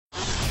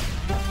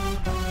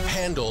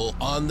Handel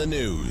on the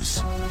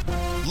News.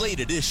 Late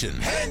edition.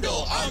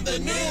 Handel on the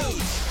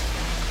News.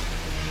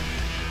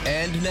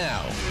 And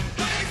now.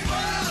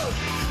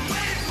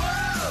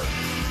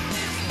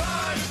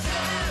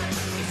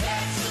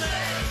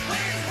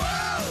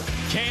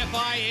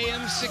 KFI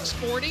AM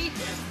 640.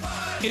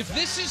 If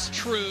this is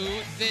true,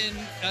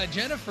 then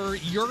Jennifer,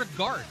 you're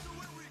Garth.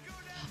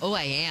 Oh,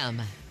 I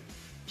am.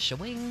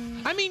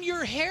 Showing. I mean,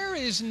 your hair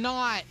is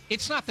not,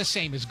 it's not the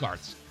same as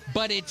Garth's,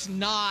 but it's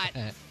not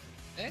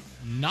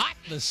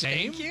the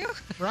same. Thank you.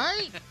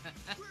 Right?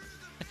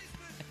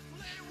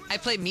 I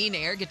play mean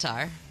air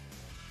guitar.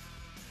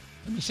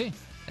 Let me see.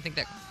 I think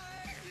that.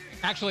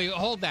 Actually,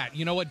 hold that.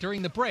 You know what?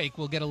 During the break,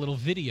 we'll get a little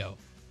video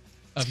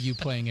of you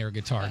playing air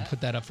guitar and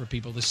put that up for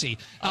people to see.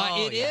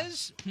 It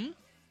is.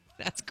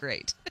 That's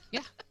great.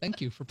 Yeah,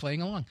 thank you for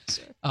playing along.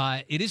 Sure.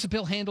 It is a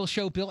Bill Handel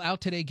show. Bill out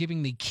today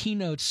giving the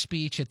keynote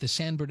speech at the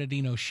San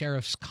Bernardino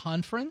Sheriff's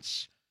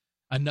Conference.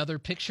 Another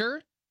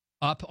picture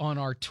up on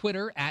our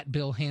Twitter at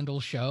Bill Handel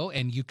Show,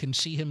 and you can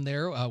see him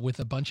there with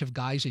a bunch of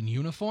guys in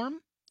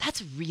uniform.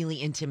 That's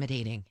really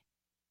intimidating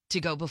to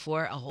go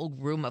before a whole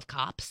room of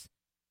cops.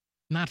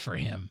 Not for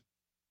him.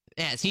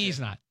 Yeah, he's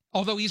true. not,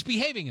 although he's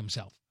behaving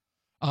himself.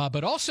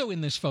 But also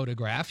in this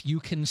photograph, you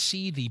can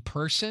see the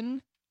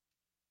person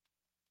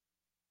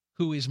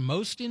who is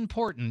most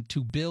important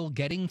to Bill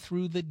getting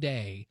through the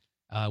day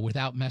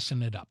without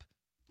messing it up.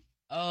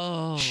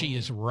 Oh. She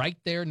is right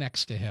there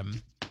next to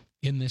him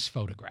in this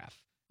photograph.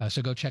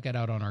 So go check it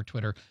out on our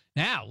Twitter.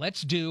 Now,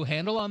 let's do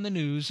Handel on the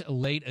News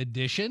Late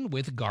Edition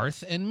with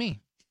Garth and me.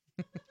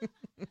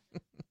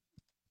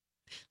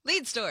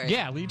 Lead story.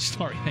 Yeah, lead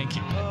story. Thank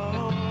you.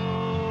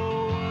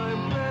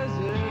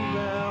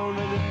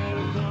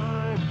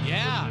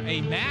 Yeah, a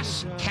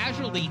mass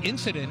casualty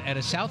incident at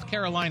a South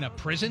Carolina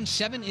prison.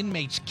 7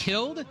 inmates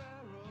killed,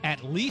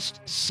 at least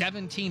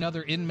 17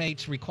 other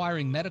inmates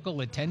requiring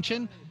medical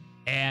attention.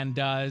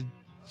 And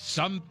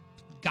some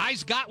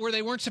guys got where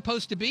they weren't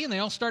supposed to be, and they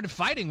all started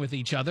fighting with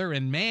each other.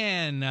 And,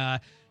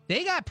 man,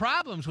 they got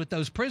problems with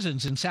those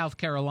prisons in South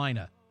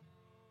Carolina.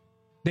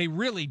 They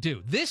really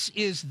do. This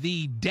is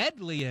the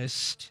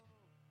deadliest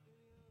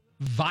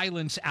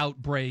violence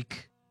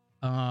outbreak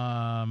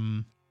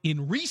in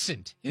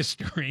recent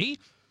history.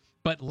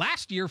 But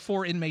last year,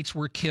 4 inmates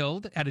were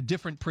killed at a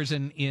different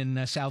prison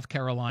in South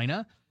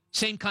Carolina.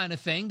 Same kind of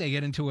thing. They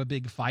get into a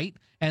big fight.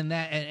 And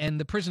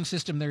the prison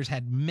system there's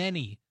had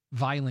many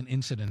violent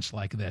incidents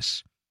like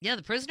this. Yeah,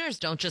 the prisoners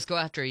don't just go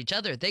after each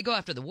other. They go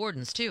after the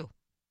wardens, too.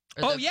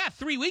 Yeah.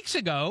 3 weeks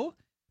ago,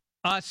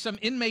 some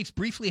inmates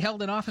briefly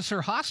held an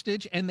officer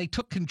hostage, and they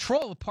took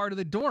control of part of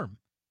the dorm.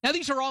 Now,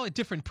 these are all at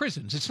different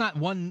prisons. It's not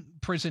one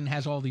prison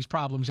has all these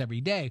problems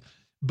every day.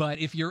 But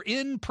if you're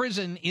in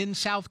prison in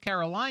South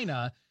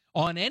Carolina,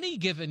 on any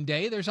given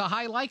day, there's a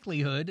high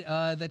likelihood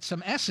that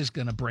some S is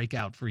going to break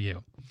out for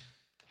you.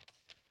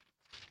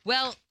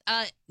 Well,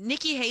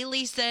 Nikki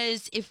Haley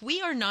says if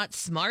we are not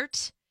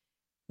smart,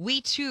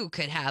 we too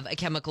could have a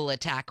chemical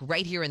attack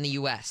right here in the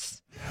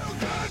U.S.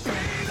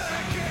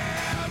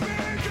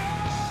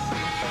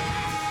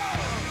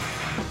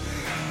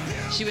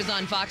 She was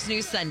on Fox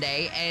News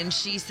Sunday, and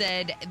she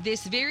said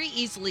this very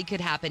easily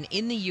could happen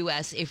in the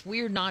U.S. if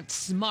we're not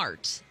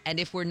smart and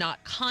if we're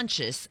not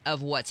conscious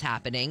of what's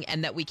happening,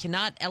 and that we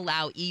cannot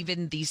allow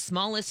even the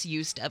smallest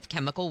use of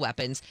chemical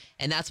weapons.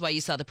 And that's why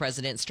you saw the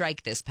president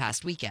strike this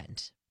past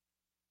weekend.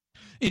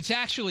 It's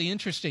actually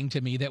interesting to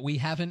me that we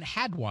haven't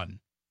had one.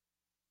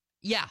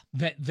 Yeah.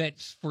 That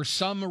for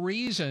some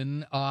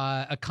reason,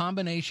 a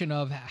combination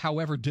of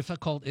however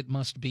difficult it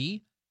must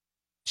be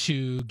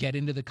to get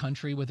into the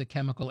country with a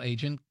chemical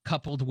agent,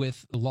 coupled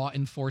with law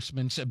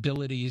enforcement's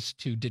abilities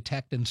to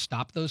detect and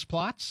stop those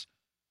plots,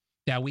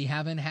 that we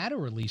haven't had a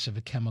release of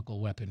a chemical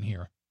weapon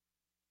here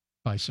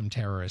by some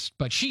terrorists.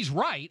 But she's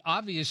right.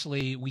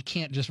 Obviously, we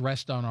can't just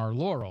rest on our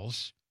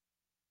laurels.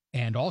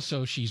 And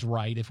also, she's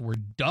right. If we're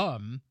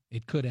dumb,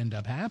 it could end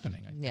up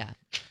happening. Yeah.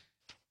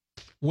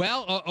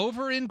 Well,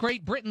 over in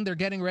Great Britain, they're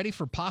getting ready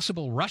for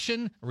possible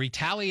Russian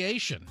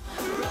retaliation.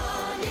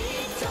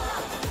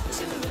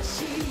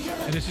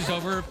 And this is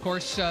over, of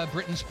course,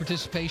 Britain's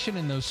participation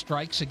in those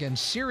strikes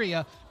against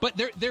Syria.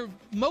 But they're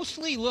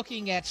mostly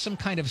looking at some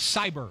kind of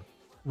cyber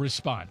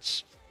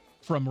response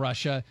from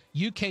Russia.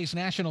 UK's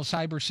National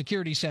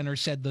Cybersecurity Center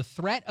said the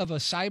threat of a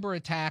cyber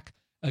attack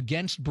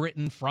against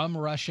Britain from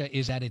Russia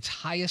is at its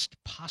highest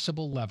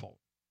possible level.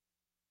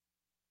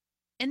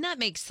 And that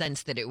makes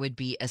sense that it would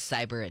be a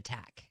cyber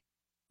attack.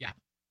 Yeah.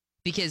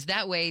 Because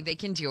that way they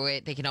can do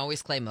it. They can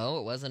always claim, oh,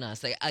 it wasn't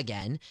us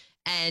again.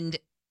 And,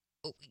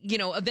 you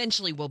know,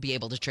 eventually we'll be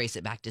able to trace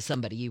it back to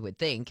somebody, you would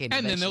think. And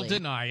then they'll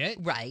deny it.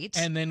 Right.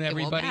 And then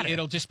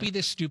it'll just be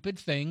this stupid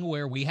thing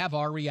where we have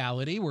our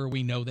reality where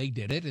we know they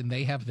did it, and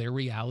they have their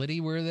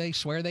reality where they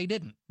swear they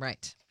didn't.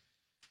 Right.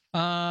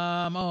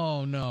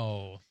 Oh,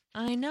 no.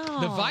 I know.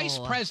 The vice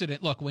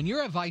president, look, when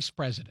you're a vice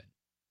president,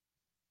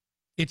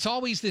 it's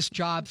always this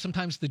job.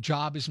 Sometimes the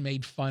job is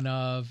made fun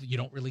of. You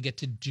don't really get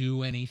to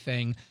do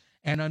anything.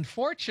 And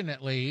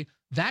unfortunately,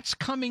 that's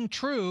coming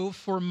true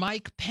for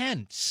Mike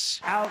Pence.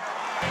 Out.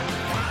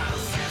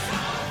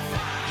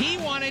 He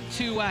wanted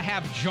to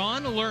have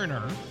John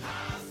Lerner,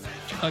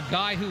 a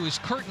guy who is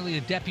currently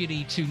a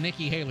deputy to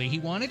Nikki Haley. He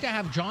wanted to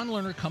have John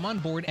Lerner come on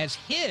board as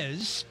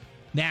his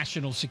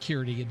national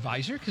security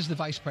advisor because the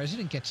vice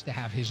president gets to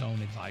have his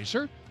own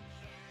advisor.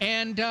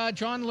 And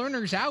John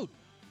Lerner's out.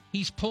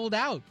 He's pulled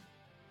out.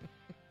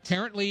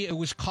 Apparently, it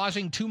was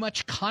causing too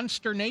much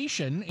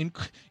consternation,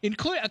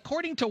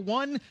 according to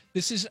one,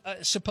 this is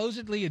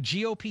supposedly a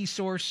GOP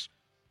source,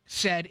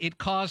 said it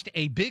caused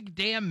a big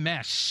damn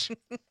mess.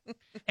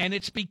 And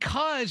it's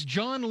because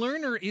John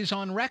Lerner is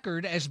on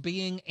record as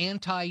being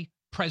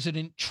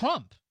anti-President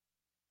Trump.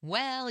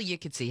 Well, you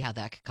could see how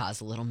that could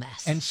cause a little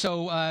mess. And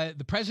so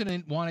the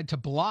president wanted to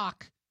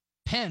block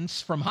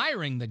Pence from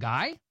hiring the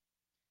guy.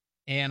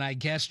 And I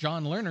guess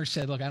John Lerner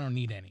said, look, I don't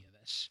need any of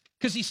this.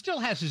 Because he still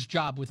has his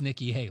job with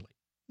Nikki Haley.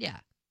 Yeah.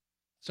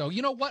 So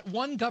you know what?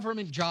 One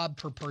government job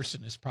per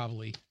person is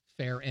probably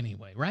fair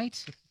anyway,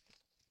 right?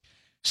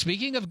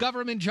 Speaking of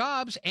government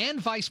jobs and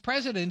vice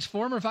presidents,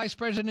 former Vice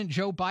President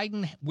Joe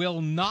Biden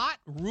will not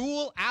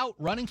rule out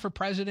running for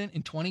president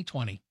in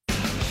 2020.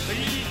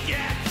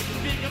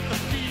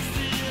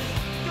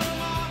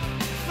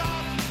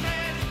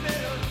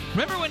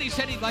 Remember when he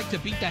said he'd like to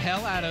beat the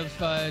hell out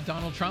of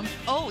Donald Trump?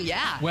 Oh,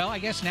 yeah. Well, I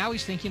guess now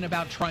he's thinking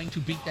about trying to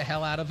beat the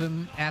hell out of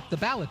him at the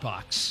ballot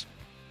box.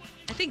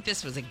 I think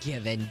this was a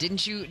given.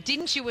 Didn't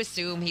you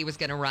assume he was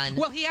going to run?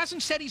 Well, he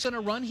hasn't said he's going to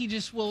run. He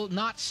just will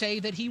not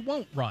say that he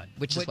won't run.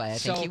 Which is why I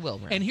think he will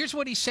run. And here's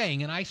what he's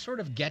saying, and I sort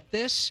of get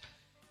this.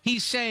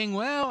 He's saying,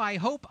 well, I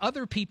hope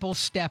other people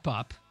step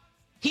up.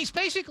 He's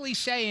basically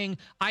saying,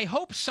 I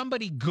hope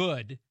somebody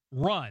good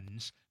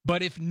runs,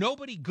 but if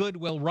nobody good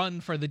will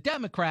run for the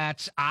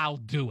Democrats, I'll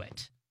do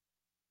it.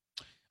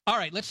 All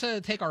right, let's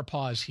take our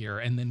pause here,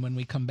 and then when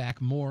we come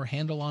back, more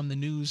Handel on the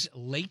News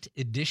late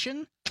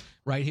edition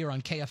right here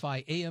on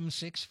KFI AM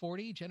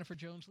 640. Jennifer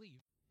Jones-Lee.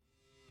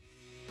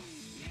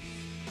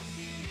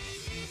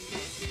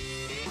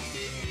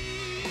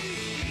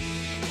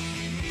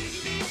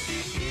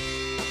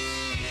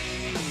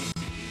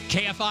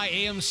 KFI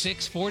AM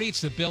 640. It's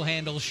the Bill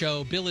Handel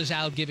Show. Bill is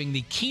out giving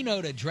the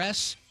keynote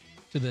address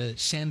to the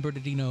San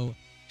Bernardino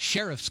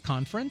Sheriff's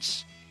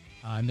Conference.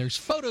 And there's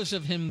photos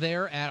of him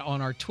there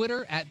on our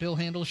Twitter, at Bill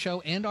Handel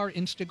Show, and our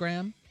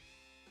Instagram,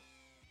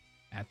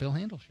 at Bill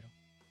Handel Show.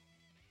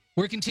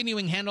 We're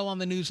continuing Handel on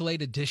the News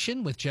late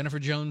edition with Jennifer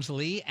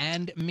Jones-Lee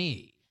and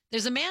me.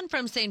 There's a man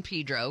from San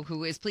Pedro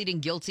who is pleading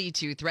guilty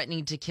to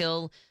threatening to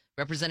kill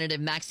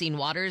Representative Maxine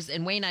Waters.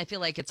 And Wayne, I feel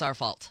like it's our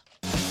fault.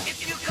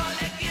 If you call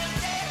it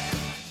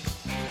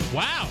guilty.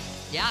 Wow.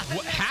 Yeah.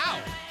 How?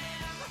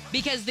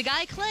 Because the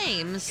guy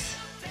claims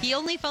he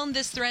only phoned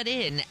this threat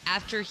in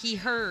after he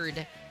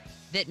heard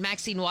that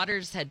Maxine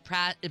Waters had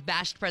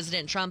bashed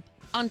President Trump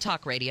on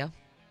talk radio.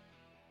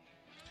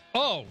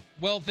 Oh,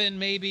 well, then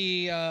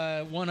maybe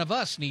one of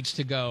us needs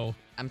to go.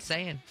 I'm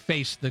saying.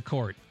 Face the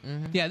court.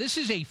 Mm-hmm. Yeah, this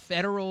is a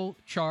federal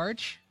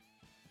charge.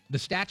 The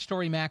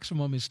statutory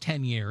maximum is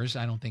 10 years.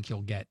 I don't think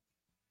he'll get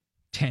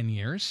 10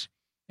 years.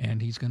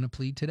 And he's going to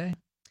plead today.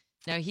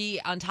 Now,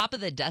 on top of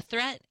the death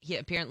threat, he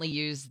apparently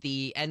used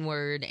the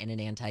N-word and an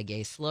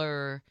anti-gay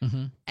slur.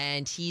 Mm-hmm.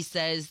 And he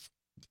says,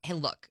 hey,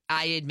 look,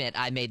 I admit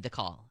I made the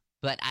call,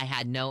 but I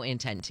had no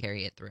intent to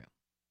carry it through.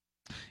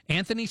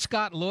 Anthony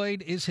Scott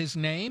Lloyd is his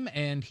name,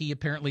 and he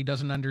apparently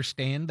doesn't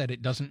understand that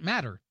it doesn't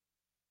matter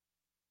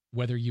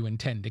whether you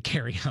intend to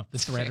carry out the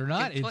threat or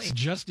not. It's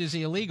just as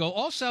illegal.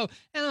 Also,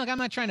 and look, I'm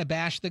not trying to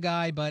bash the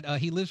guy, but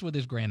he lives with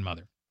his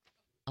grandmother.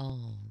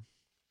 Oh.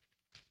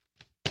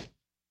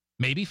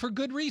 Maybe for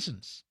good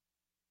reasons.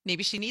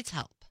 Maybe she needs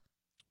help.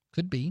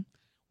 Could be.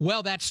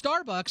 Well, that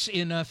Starbucks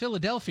in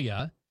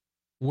Philadelphia,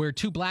 where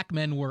two black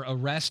men were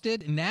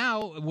arrested,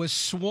 now was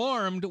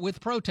swarmed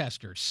with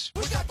protesters.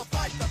 We got to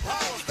fight the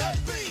powers that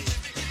be.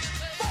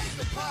 Fight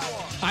the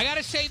power. I got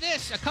to say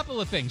this, a couple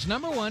of things.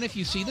 Number one, if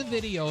you see the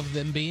video of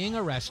them being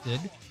arrested,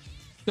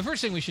 the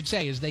first thing we should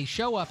say is they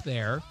show up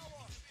there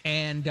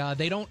and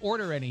they don't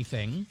order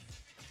anything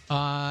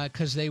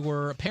because they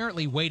were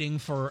apparently waiting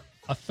for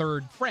a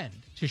third friend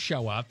to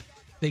show up.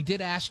 They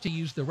did ask to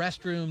use the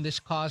restroom. This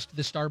caused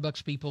the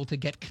Starbucks people to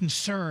get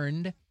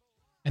concerned,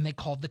 and they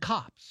called the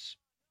cops.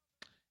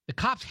 The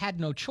cops had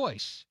no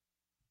choice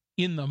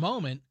in the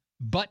moment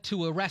but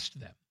to arrest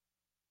them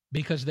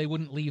because they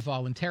wouldn't leave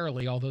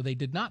voluntarily, although they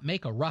did not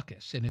make a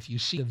ruckus. And if you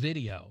see the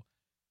video,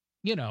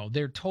 you know,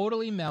 they're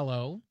totally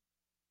mellow,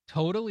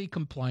 totally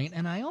compliant.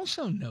 And I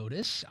also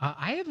notice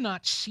I have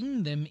not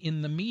seen them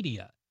in the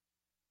media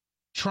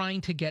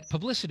trying to get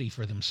publicity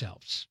for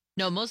themselves.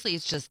 No, mostly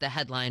it's just the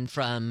headline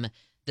from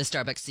the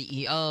Starbucks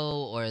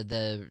CEO or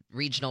the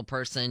regional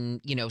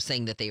person, you know,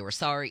 saying that they were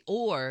sorry,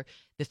 or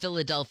the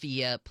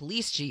Philadelphia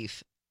police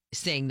chief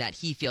saying that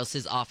he feels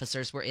his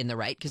officers were in the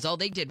right because all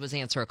they did was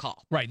answer a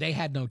call. Right. They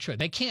had no choice.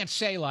 They can't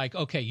say like,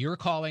 okay, you're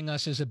calling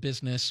us as a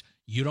business.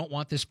 You don't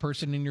want this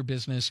person in your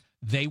business.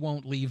 They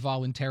won't leave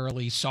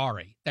voluntarily.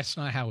 Sorry. That's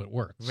not how it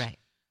works. Right.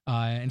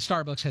 And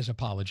Starbucks has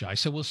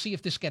apologized. So we'll see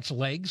if this gets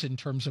legs in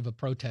terms of a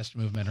protest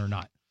movement or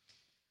not.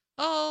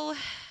 Oh,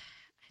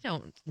 I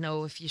don't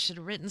know if you should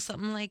have written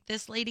something like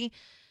this, lady.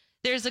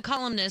 There's a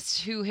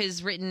columnist who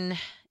has written,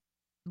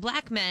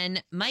 Black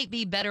men might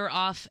be better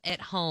off at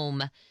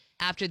home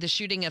after the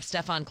shooting of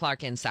Stephon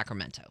Clark in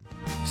Sacramento.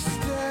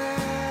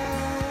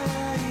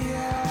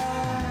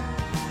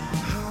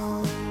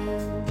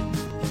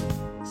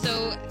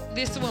 So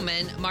this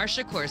woman,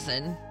 Marsha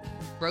Corson,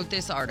 wrote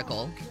this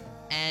article,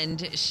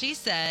 and she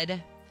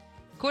said,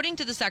 according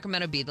to the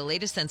Sacramento Bee, the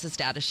latest census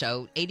data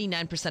show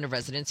 89% of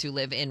residents who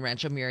live in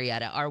Rancho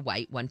Murrieta are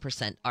white,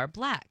 1% are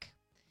black.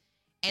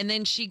 And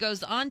then she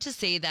goes on to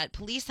say that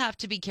police have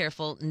to be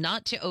careful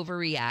not to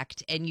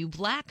overreact, and you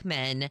black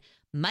men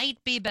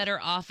might be better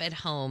off at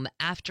home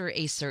after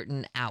a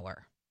certain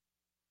hour.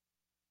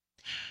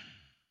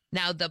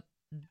 Now,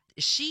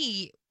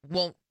 she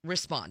won't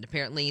respond.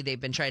 Apparently, they've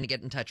been trying to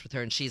get in touch with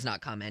her, and she's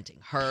not commenting.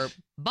 Her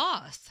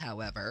boss,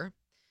 however,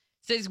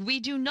 says,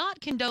 we do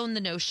not condone the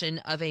notion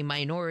of a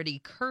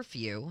minority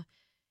curfew.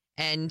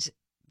 And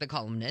the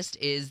columnist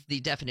is the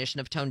definition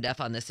of tone deaf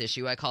on this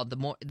issue. I called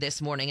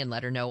this morning and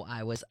let her know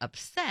I was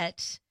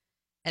upset.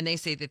 And they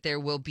say that there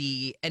will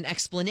be an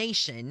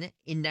explanation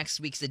in next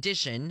week's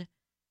edition.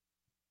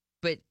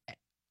 But,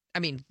 I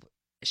mean,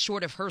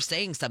 short of her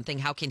saying something,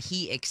 how can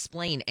he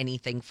explain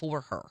anything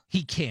for her?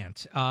 He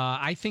can't.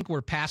 I think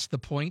we're past the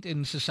point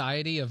in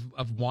society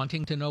of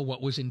wanting to know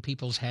what was in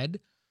people's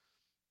heads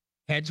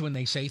when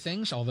they say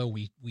things, although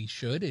we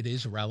should. It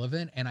is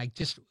relevant. And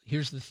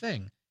here's the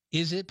thing.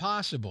 Is it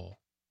possible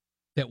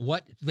that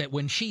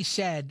when she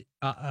said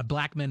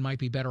black men might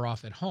be better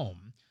off at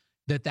home,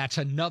 that's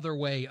another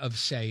way of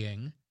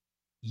saying,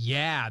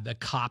 yeah, the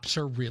cops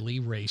are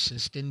really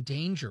racist and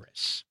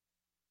dangerous?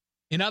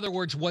 In other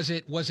words, was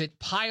it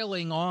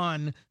piling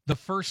on the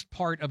first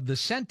part of the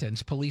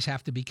sentence, police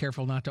have to be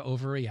careful not to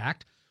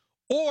overreact?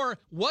 Or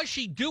was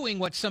she doing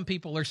what some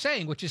people are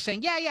saying, which is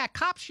saying, yeah,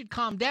 cops should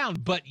calm down,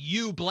 but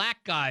you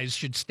black guys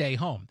should stay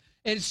home?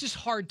 And it's just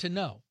hard to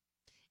know.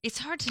 It's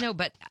hard to know,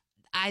 but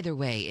either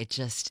way, it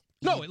just...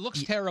 No, it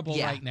looks terrible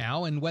right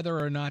now, and whether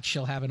or not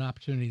she'll have an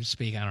opportunity to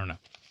speak, I don't know.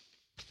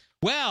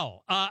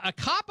 Well, a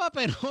cop up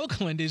in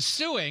Oakland is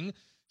suing,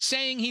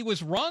 saying he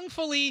was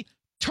wrongfully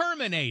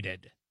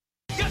terminated.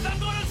 Because I'm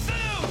going to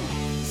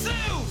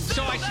sue!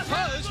 So I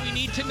suppose we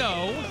need to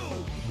know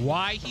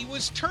why he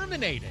was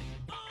terminated.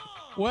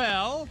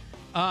 Well,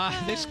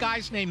 this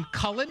guy's named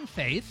Cullen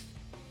Faith.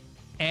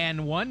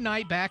 And one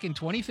night back in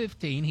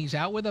 2015, he's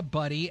out with a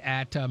buddy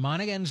at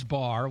Monaghan's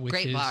Bar, which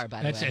great is bar,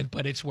 by the way. it,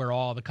 but it's where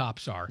all the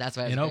cops are. That's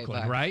why it's in a great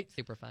Oakland, bar. right?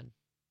 Super fun.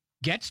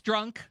 Gets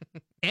drunk,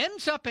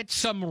 ends up at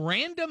some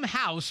random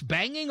house,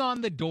 banging on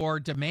the door,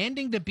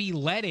 demanding to be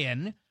let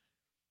in.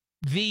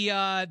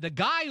 The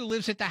guy who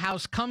lives at the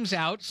house comes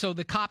out, so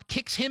the cop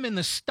kicks him in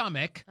the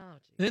stomach. Oh,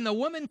 then the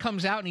woman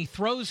comes out and he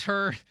throws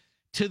her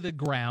to the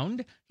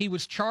ground. He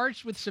was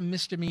charged with some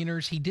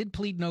misdemeanors. He did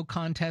plead no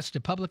contest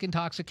to public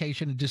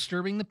intoxication and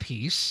disturbing the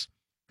peace.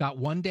 Got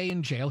 1 day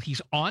in jail.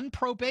 He's on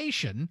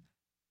probation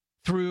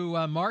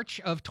through March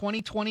of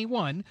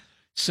 2021.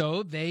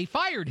 So they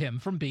fired him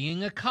from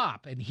being a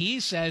cop. And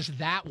he says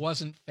that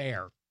wasn't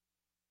fair.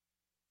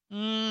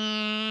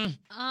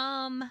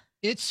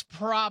 It's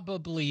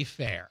probably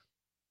fair.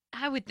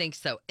 I would think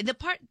so. The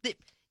part that,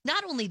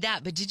 not only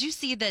that, but did you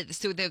see that?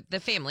 So the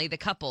family, the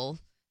couple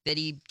that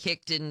he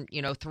kicked and,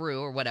 threw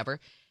or whatever,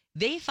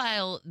 they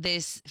file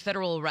this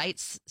federal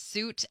rights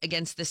suit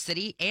against the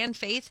city and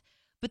Faith,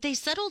 but they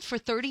settled for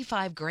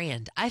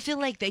 $35,000. I feel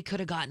like they could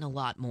have gotten a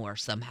lot more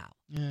somehow.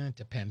 It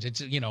depends.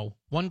 It's,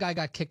 one guy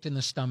got kicked in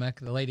the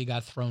stomach. The lady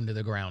got thrown to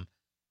the ground.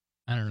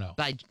 I don't know.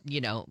 By,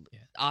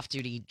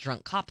 off-duty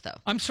drunk cop, though.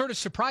 I'm sort of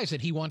surprised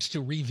that he wants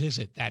to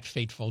revisit that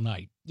fateful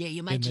night. Yeah,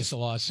 you might in just this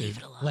lawsuit. leave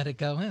it alone. Let it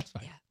go. That's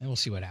fine. Yeah. And we'll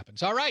see what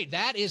happens. All right.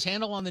 That is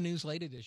Handel on the News Late Edition.